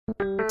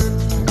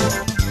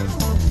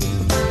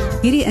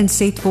Hierdie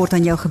inset word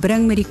aan jou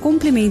gebring met die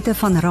komplimente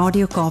van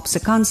Radio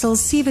Kaapse Kansel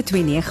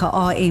 729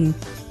 AM.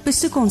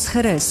 Besoek ons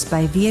gerus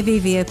by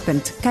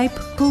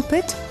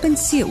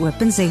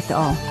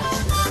www.capepulpit.co.za.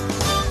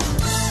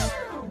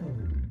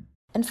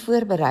 In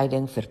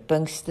voorbereiding vir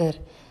Pinkster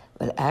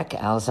wil ek,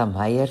 ELZA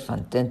MEYER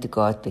van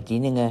Tempellewe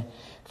Bedieninge,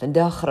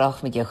 vandag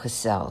graag met jou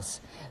gesels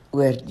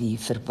oor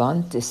die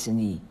verband tussen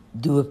die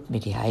doop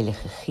met die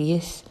Heilige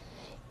Gees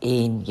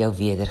en jou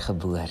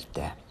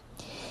wedergeboorte.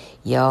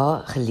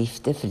 Ja,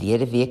 geliefde,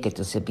 verlede week het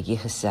ons 'n bietjie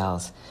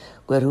gesels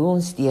oor hoe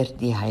ons deur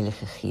die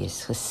Heilige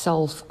Gees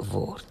gesalf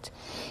word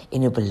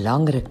en hoe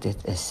belangrik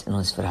dit is in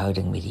ons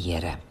verhouding met die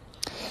Here.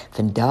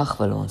 Vandag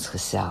wil ons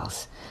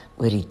gesels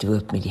oor die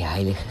doop met die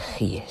Heilige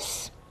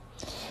Gees.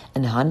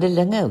 In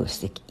Handelinge,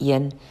 hoofstuk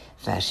 1,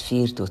 vers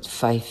 4 tot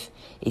 5,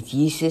 het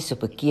Jesus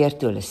op 'n keer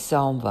toe hulle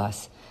saam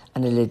was,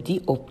 aan hulle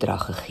die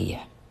opdrag gegee: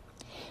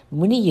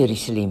 Moenie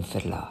Jerusalem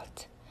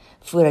verlaat,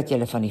 voordat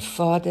julle van die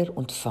Vader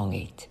ontvang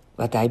het,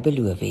 wat hy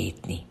beloof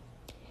het nie.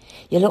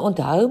 Julle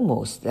onthou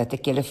mos dat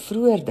ek julle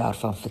vroeër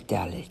daarvan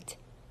vertel het.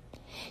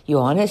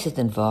 Johannes het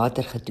in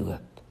water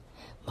gedoop,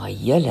 maar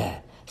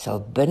julle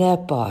sal binne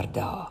 'n paar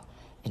dae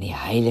in die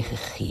Heilige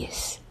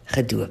Gees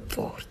gedoop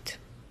word.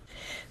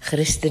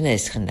 Christene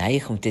is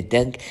geneig om te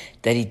dink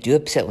dat die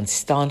doop sy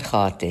ontstaan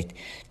gehad het,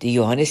 toe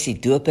Johannes die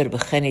doper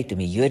begin het om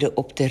die Jode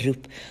op te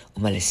roep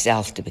om hulle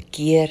self te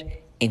bekeer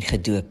en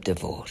gedoop te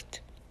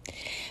word.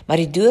 Maar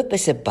die doop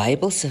is 'n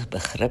Bybelse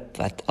begrip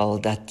wat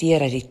al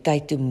dateer uit die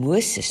tyd toe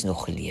Moses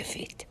nog geleef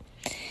het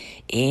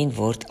en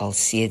word al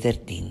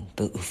sedertdien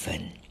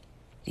beoefen.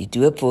 Die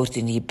doop word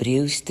in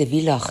Hebreëus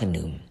tewila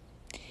genoem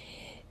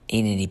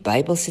en in die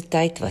Bybelse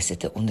tyd was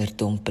dit 'n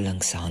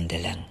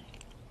onderdompelingshandeling.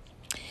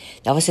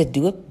 Daar was 'n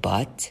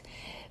doopbad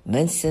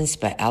minstens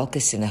by elke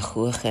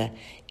sinagoge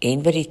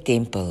en by die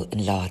tempel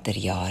in later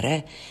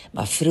jare,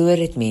 maar vroeër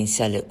het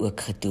mense hulle ook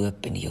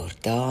gedoop in die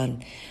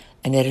Jordaan,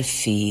 in 'n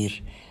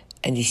rivier,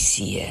 in die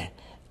see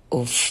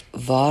of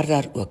waar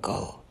daar ook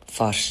al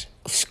vars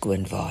of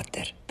skoon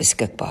water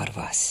beskikbaar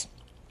was.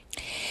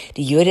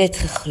 Die Jode het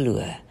geglo,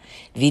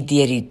 wie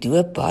deur die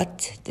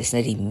doopbad, dis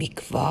nou die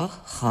mikwa,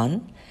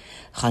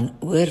 gaan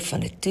oor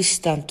van 'n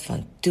toestand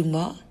van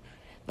tuma,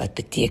 wat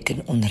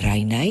beteken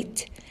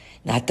onreinheid,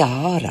 na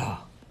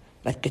tahara,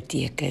 wat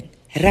beteken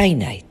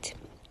reinheid.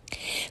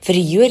 Vir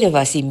die Jode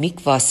was die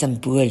mikwa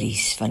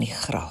simbolies van die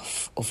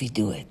graf of die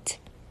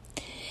dood,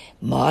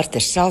 maar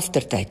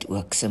terselfdertyd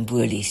ook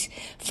simbolies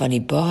van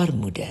die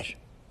baarmoeder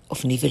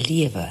of nuwe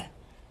lewe,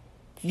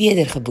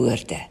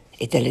 wedergeboorte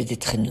het hulle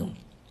dit genoem.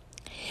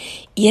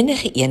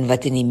 Enige een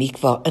wat in die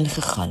mikwa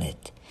ingegaan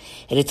het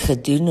dit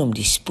gedoen om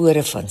die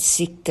spore van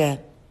siekte,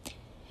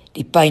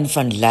 die pyn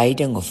van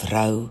lyding of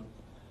rou,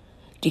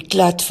 die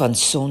klad van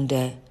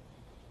sonde,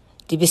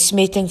 die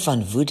besmetting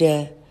van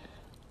woede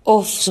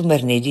of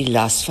sommer net die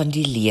las van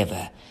die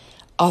lewe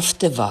af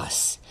te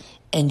was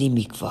in die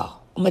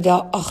mikwa, om dit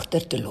daar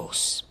agter te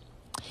los,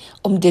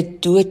 om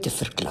dit dood te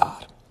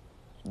verklaar.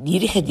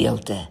 Hierdie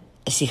gedeelte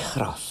is die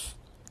graf.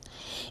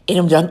 En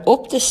om dan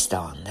op te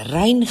staan,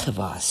 rein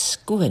gewas,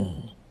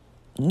 skoon,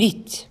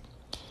 nuut.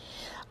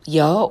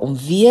 Ja, om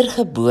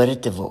weergebore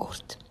te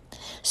word,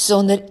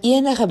 sonder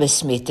enige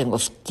besmetting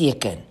of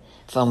teken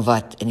van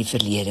wat in die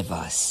verlede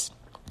was.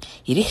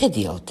 Hierdie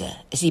gedeelte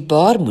is die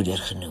baarmoeder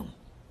genoem.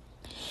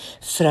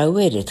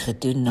 Vroue het dit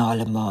gedoen na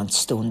hulle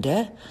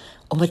maandstonde,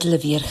 omdat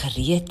hulle weer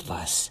gereed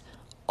was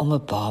om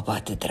 'n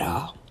baba te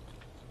dra.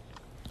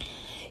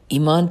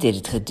 Iemand het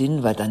dit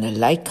gedoen wat aan 'n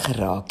lijk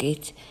geraak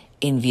het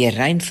en weer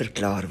rein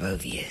verklaar wou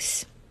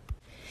wees.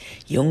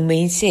 Jong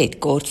mense het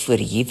kort voor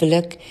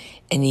huwelik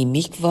in die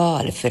mikwa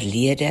hulle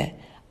verlede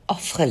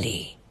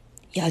afgelê,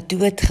 ja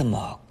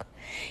doodgemaak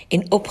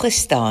en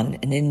opgestaan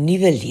in 'n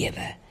nuwe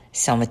lewe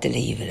saam met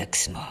hulle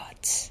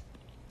huweliksmaats.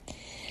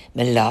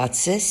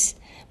 Melaatses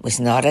moes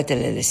nadat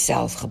hulle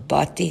self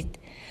gebad het,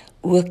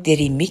 ook deur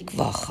die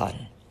mikwa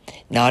gaan,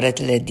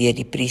 nadat hulle deur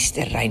die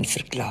priester rein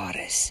verklaar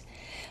is,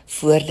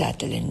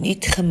 voordat hulle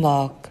nuut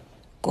gemaak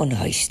kon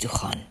huis toe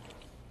gaan.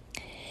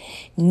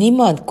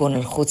 Niemand kon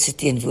in God se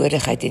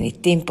teenwoordigheid in die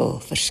tempel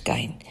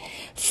verskyn,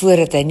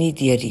 voordat hy nie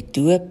deur die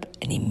doop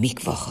in die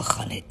mikwa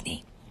gegaan het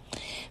nie.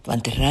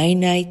 Want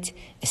reinheid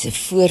is 'n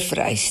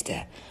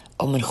voorvereiste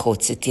om in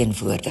God se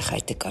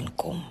teenwoordigheid te kan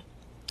kom.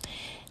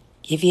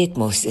 Jy weet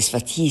mos, dis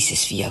wat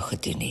Jesus vir jou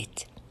gedoen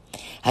het.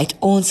 Hy het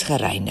ons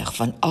gereinig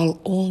van al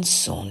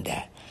ons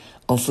sonde,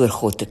 om voor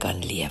God te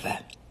kan lewe.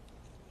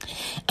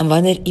 En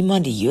wanneer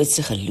iemand die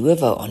Joodse geloof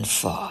wou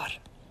aanvaar,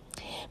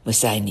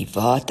 moes hy in die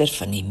water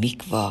van die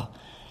mikwa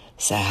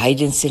sy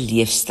heidense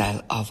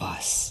leefstyl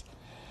afwas,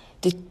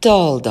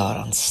 totaal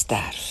daaraan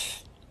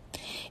sterf,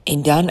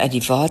 en dan uit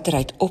die water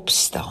uit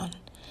opstaan,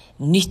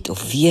 nuut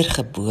of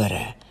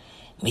weergebore,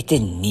 met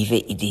 'n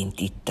nuwe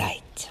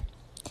identiteit.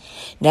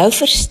 Nou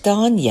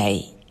verstaan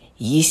jy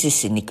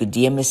Jesus en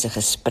Nikodemus se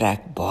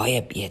gesprek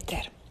baie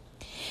beter.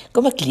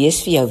 Kom ek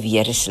lees vir jou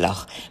weer 'n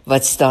slag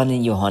wat staan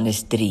in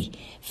Johannes 3,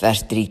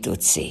 vers 3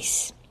 tot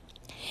 6.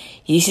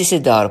 Jesus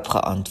het daarop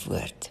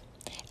geantwoord: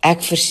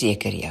 Ek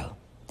verseker jou,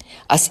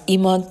 As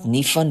iemand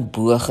nie van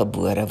bo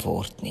gebore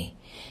word nie,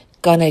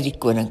 kan hy die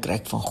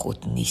koninkryk van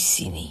God nie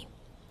sien nie.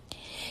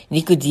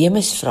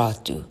 Nikodemus vra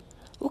toe,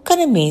 hoe kan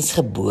 'n mens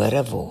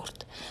gebore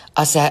word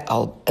as hy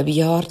al 'n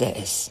bejaarde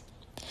is?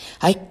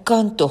 Hy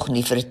kan tog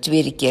nie vir 'n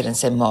tweede keer in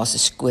sy ma se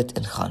skoot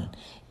ingaan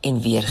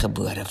en weer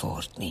gebore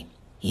word nie.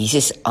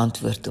 Jesus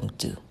antwoord hom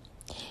toe,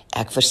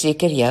 ek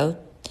verseker jou,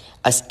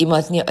 as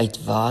iemand nie uit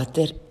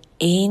water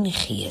en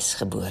gees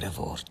gebore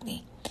word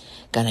nie,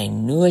 kan hy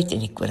nooit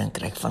in die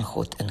koninkryk van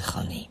God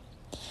ingaan nie.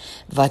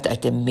 Wat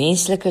uit 'n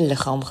menslike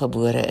liggaam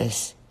gebore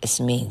is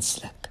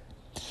menslik.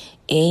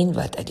 En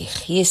wat uit die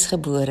gees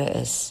gebore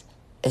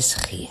is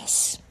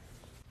gees.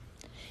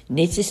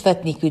 Net soos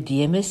wat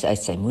Nikodemus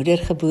uit sy moeder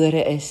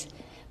gebore is,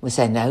 moes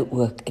hy nou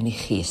ook in die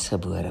gees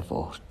gebore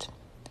word.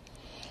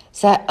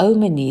 Sy ou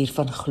manier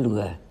van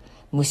glo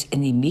moes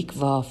in die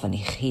mikwa van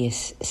die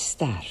gees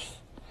sterf.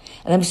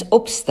 En hy moes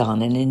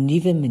opstaan in 'n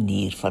nuwe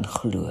manier van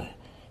glo,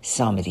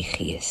 saam met die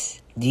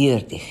gees,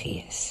 deur die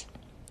gees.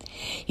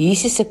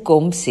 Jesus se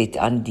koms het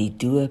aan die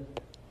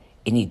doop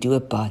en die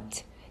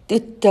doopbad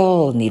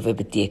totaal nuwe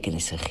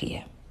betekenis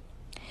gegee.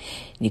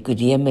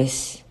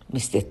 Nikodemus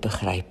moes dit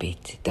begryp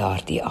het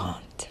daardie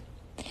aand.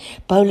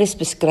 Paulus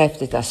beskryf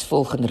dit as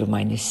volg in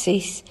Romeine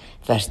 6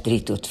 vers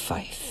 3 tot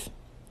 5.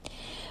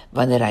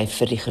 Wanneer hy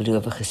vir die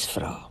gelowiges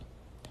vra,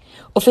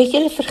 of het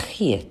julle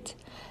vergeet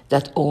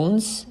dat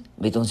ons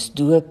met ons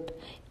doop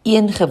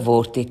een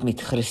geword het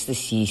met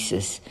Christus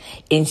Jesus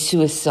en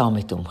so saam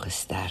met hom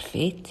gesterf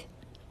het?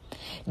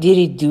 Deur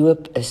die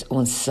doop is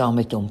ons saam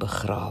met hom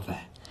begrawe,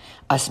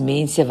 as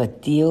mense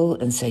wat deel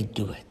in sy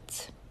dood.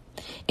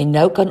 En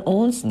nou kan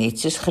ons, net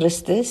soos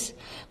Christus,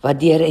 wat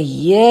deur 'n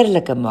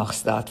heerlike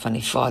magstaat van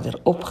die Vader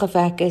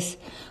opgewek is,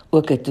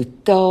 ook 'n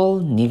totaal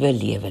nuwe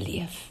lewe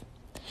leef.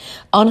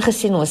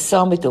 Aangesien ons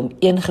saam met hom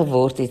een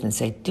geword het in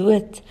sy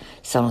dood,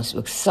 sal ons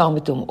ook saam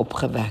met hom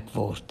opgewek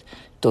word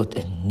tot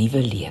 'n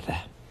nuwe lewe.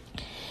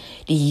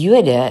 Die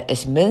Jode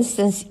is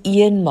minstens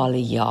eenmal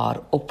 'n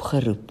jaar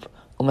opgeroep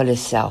om hulle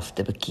self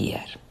te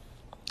bekeer.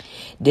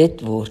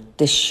 Dit word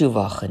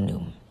Teshuvah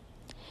genoem.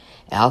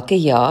 Elke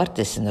jaar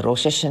tussen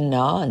Rosh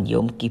Hashanah en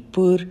Yom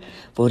Kippur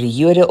word die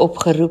Jode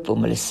opgeroep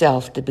om hulle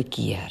self te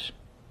bekeer.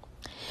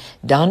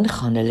 Dan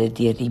gaan hulle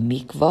deur die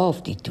mikwa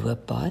of die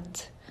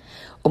doopbad,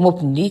 om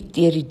opnuut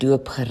deur die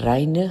doop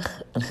gereinig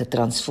en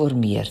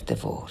getransformeer te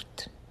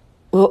word.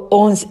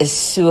 Ons is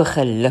so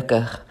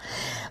gelukkig.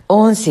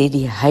 Ons het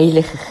die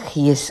Heilige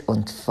Gees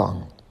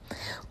ontvang.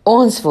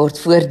 Ons word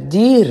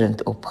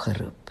voortdurend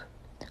opgeroep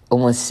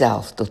om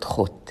onsself tot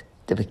God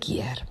te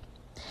bekeer.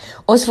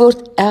 Ons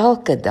word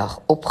elke dag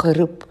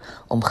opgeroep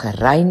om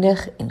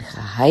gereinig en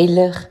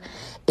geheilig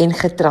en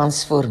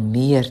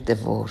getransformeer te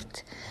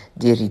word.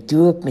 Deur die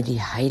doop met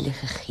die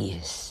Heilige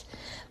Gees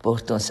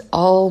word ons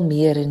al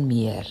meer en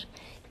meer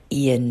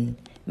een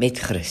met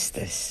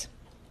Christus.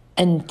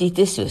 In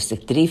Titus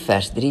hoofstuk 3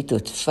 vers 3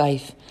 tot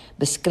 5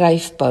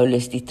 beskryf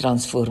Paulus die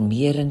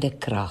transformerende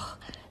krag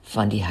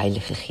van die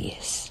Heilige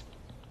Gees.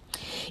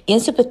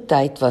 Eens op 'n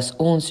tyd was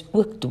ons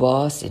ook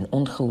dwaas en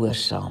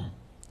ongehoorsaam.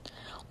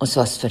 Ons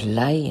was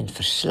verlei en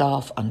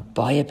verslaaf aan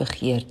baie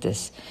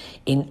begeertes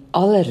en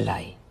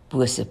allerlei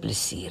bose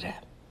plesiere.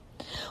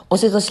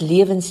 Ons het ons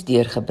lewens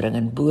deurgebring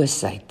in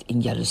boosheid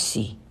en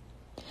jaloesie.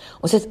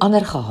 Ons het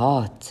ander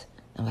gehaat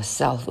en was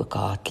self ook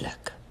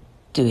haatlik.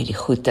 Toe het die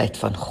goedheid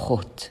van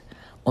God,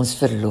 ons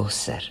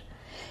verlosser,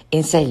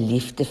 en sy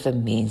liefde vir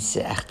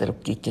mense egter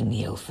op die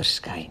toneel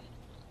verskyn.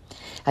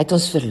 Hy het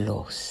ons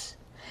verlos,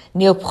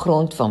 nie op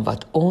grond van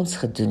wat ons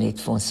gedoen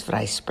het vir ons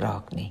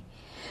vryspraak nie,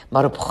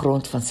 maar op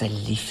grond van sy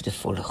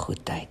liefdevolle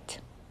goedheid.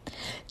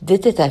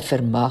 Dit het hy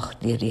vermag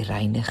deur die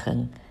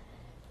reiniging,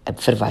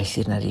 ek verwys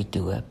hier na die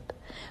doop,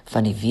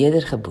 van die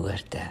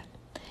wedergeboorte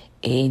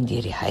en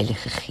deur die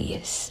Heilige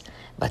Gees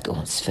wat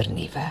ons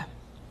vernuwe.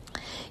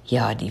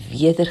 Ja, die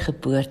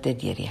wedergeboorte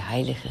deur die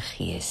Heilige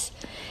Gees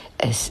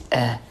is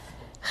 'n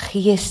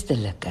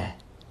geestelike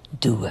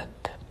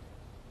doop.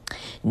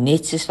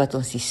 Net soos wat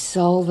ons die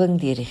salwing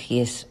deur die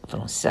Gees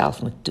van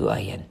onsself moet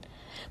toeëien,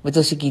 moet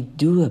ons ook die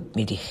doop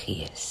met die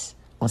Gees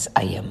ons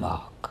eie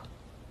maak.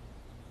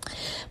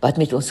 Wat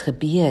met ons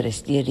gebeur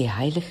is, deur die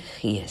Heilige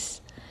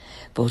Gees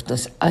word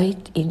ons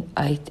uit en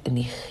uit in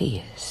die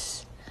Gees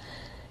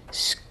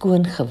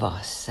skoon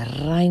gewas,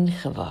 rein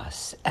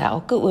gewas,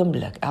 elke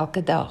oomblik,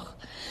 elke dag,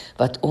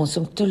 wat ons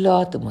om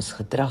toelaat om ons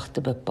gedrag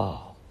te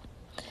bepaal.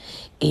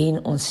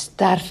 En ons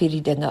sterf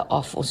hierdie dinge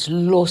af, ons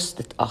los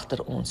dit agter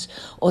ons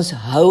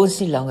hou ons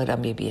nie langer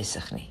daarmee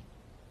besig nie.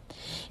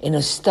 En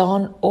ons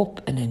staan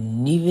op in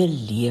 'n nuwe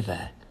lewe,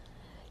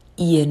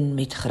 een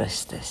met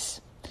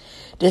Christus.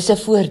 Dis 'n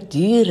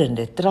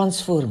voortdurende,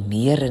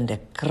 transformerende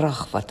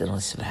krag wat in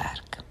ons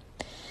werk.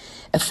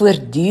 'n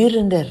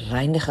voortdurende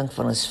reiniging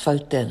van ons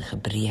foute en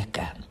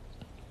gebreke.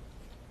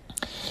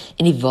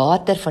 En die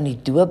water van die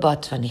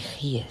doopbad van die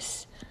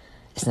Gees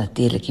is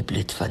natuurlik die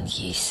bloed van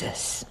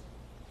Jesus.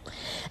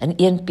 In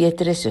 1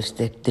 Petrus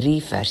hoofstuk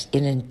 3 vers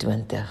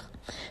 21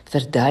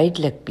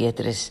 verduidelik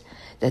Petrus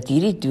dat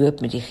hierdie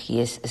doop met die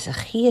Gees is 'n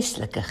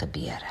geestelike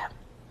gebeure.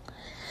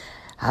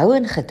 Hou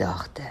in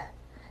gedagte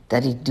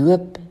dat die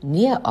doop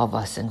nie 'n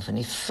afwassing van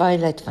die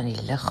vuilheid van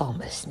die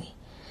liggaam is nie,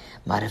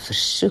 maar 'n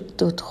versoek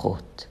tot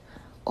God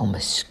om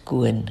 'n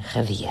skoon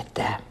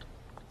gewete.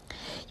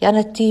 Ja,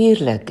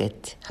 natuurlik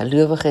het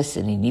gelowiges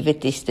in die Nuwe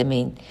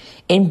Testament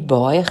en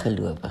baie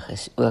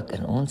gelowiges ook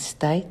in ons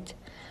tyd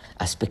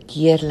as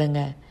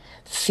bekeerlinge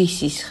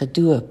fisies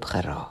gedoop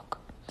geraak,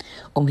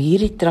 om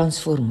hierdie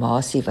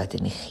transformasie wat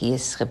in die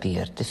gees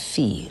gebeur te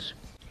vier.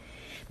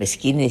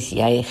 Miskien is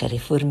jy 'n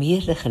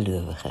gereformeerde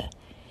gelowige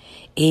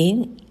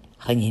en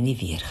gaan jy nie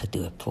weer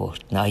gedoop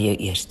word na jou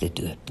eerste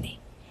doop nie.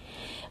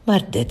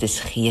 Maar dit is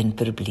geen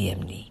probleem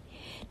nie.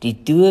 Die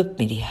doop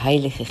met die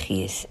Heilige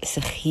Gees is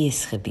 'n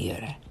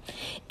geesgebeure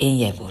en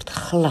jy word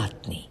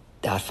glad nie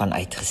daarvan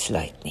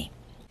uitgesluit nie.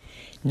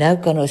 Nou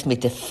kan ons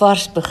met 'n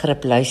vars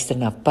begrip luister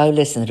na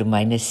Paulus in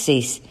Romeine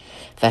 6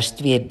 vers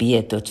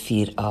 2b tot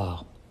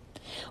 4a.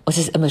 Ons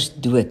is immers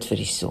dood vir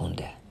die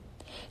sonde.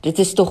 Dit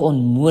is tog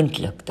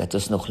onmoontlik dat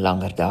ons nog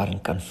langer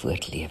daarin kan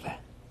voortlewe.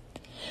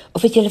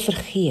 Of het julle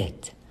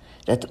vergeet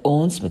dat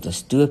ons met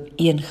ons doop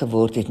een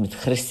geword het met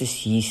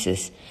Christus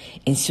Jesus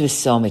en so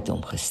saam met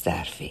hom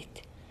gesterf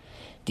het?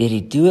 Deur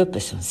die doop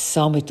is ons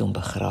saam met hom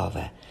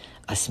begrawe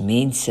as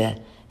mense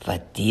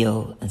wat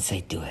deel in sy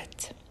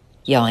dood.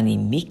 Ja, in die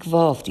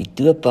mikwa of die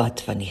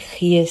doopbad van die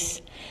Gees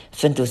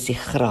vind ons die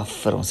graf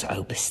vir ons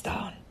ou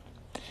bestaan.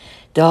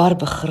 Daar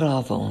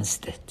begrawe ons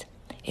dit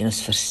en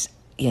ons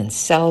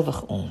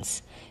vereenselwig ons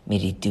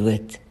met die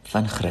dood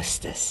van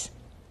Christus.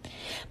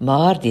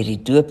 Maar deur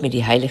die doop met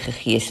die Heilige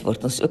Gees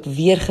word ons ook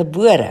weer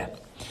gebore.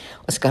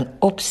 Ons kan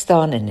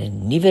opstaan in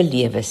 'n nuwe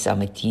lewe saam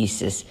met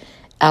Jesus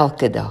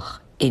elke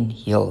dag en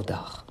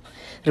heeldag.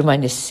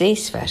 Romeine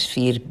 6 vers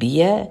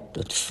 4b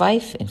tot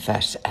 5 en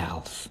vers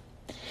 11.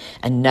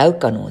 En nou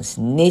kan ons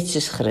net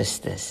soos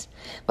Christus,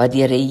 wat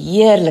deur 'n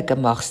heerlike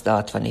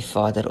magstaat van die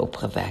Vader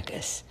opgewek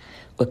is,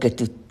 ook 'n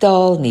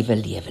totaal nuwe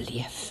lewe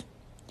leef.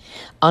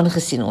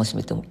 Aangesien ons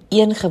met hom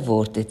een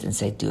geword het in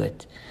sy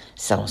dood,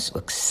 sal ons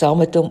ook saam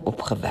met hom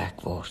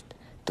opgewek word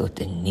tot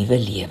 'n nuwe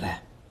lewe.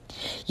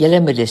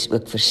 Julle moet dus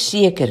ook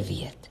verseker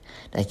weet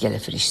dat julle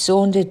vir die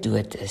sonde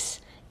dood is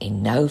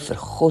en nou vir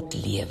God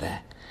lewe,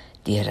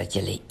 deurdat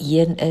julle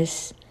een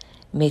is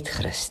met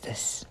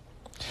Christus.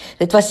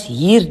 Dit was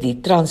hierdie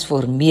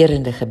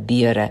transformerende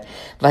gebeure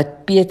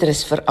wat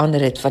Petrus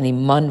verander het van die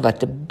man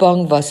wat te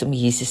bang was om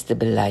Jesus te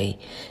bely,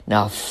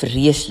 na 'n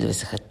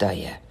vreeslose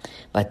getuie,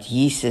 wat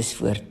Jesus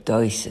voor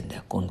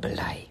duisende kon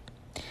bely.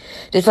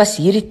 Dit was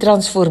hierdie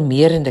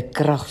transformerende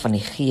krag van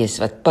die Gees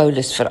wat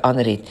Paulus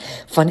verander het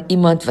van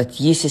iemand wat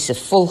Jesus se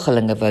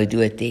volgelinge wou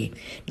dood hê,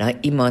 na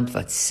iemand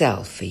wat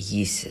self vir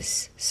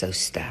Jesus sou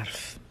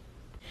sterf.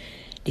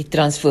 Die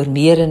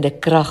transformerende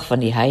krag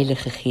van die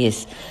Heilige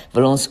Gees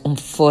wil ons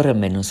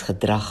omvorm en ons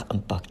gedrag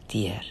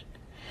impakteer.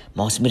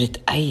 Maar ons moet dit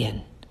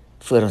eien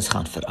voor ons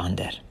gaan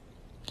verander.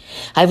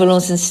 Hy wil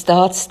ons in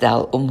staat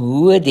stel om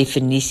hoë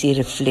definisie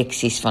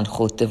refleksies van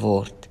God te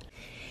word.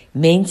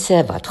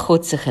 Mense wat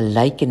God se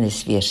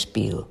gelykenis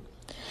weerspieël,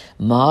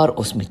 maar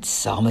ons moet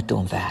saam met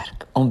hom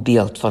werk om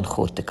beeld van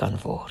God te kan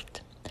word.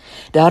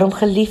 Daarom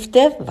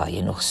geliefde, waar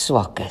jy nog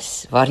swak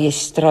is, waar jy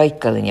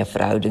struikel in jou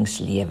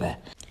verhoudingslewe,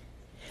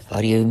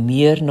 waar jou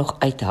meer nog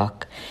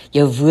uithak,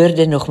 jou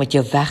woorde nog met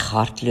jou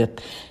weghardloop,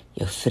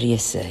 jou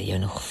vrese jou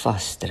nog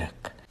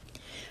vasdruk,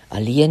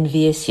 alleen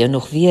wees jou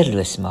nog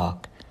weerloos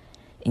maak,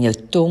 en jou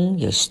tong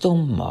jou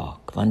stom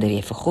maak, wanneer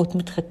jy vir God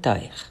moet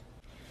getuig.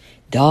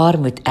 Daar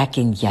moet ek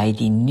en jy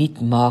die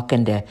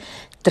nuutmakende,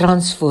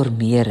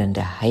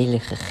 transformerende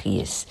Heilige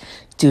Gees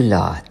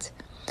toelaat,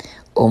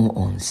 om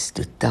ons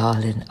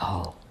totaal en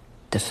al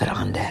te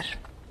verander,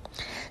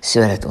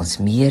 sodat ons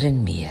meer en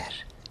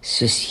meer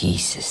soos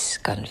Jesus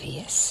kan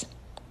wees.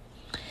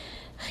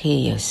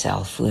 Gee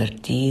jouself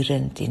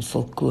voortdurend en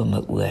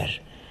volkome oor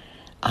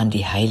aan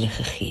die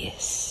Heilige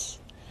Gees.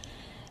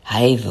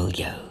 Hy wil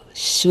jou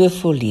so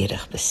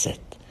volledig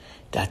besit,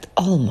 dat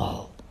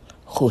almal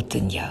God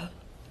in jou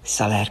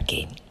sal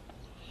herken.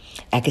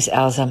 Ek is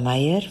ELZA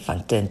MEYER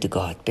van Turn to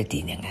God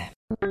Bedieninge.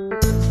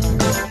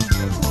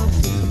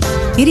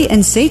 Hierdie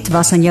inset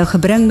was aan jou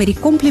gebring met die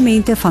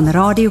komplimente van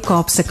Radio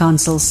Kaapse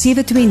Kansel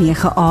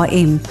 729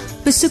 AM.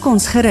 Besoek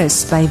ons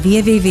gerus by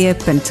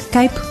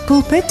www.cape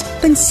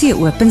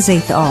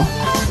pulpit.co.za.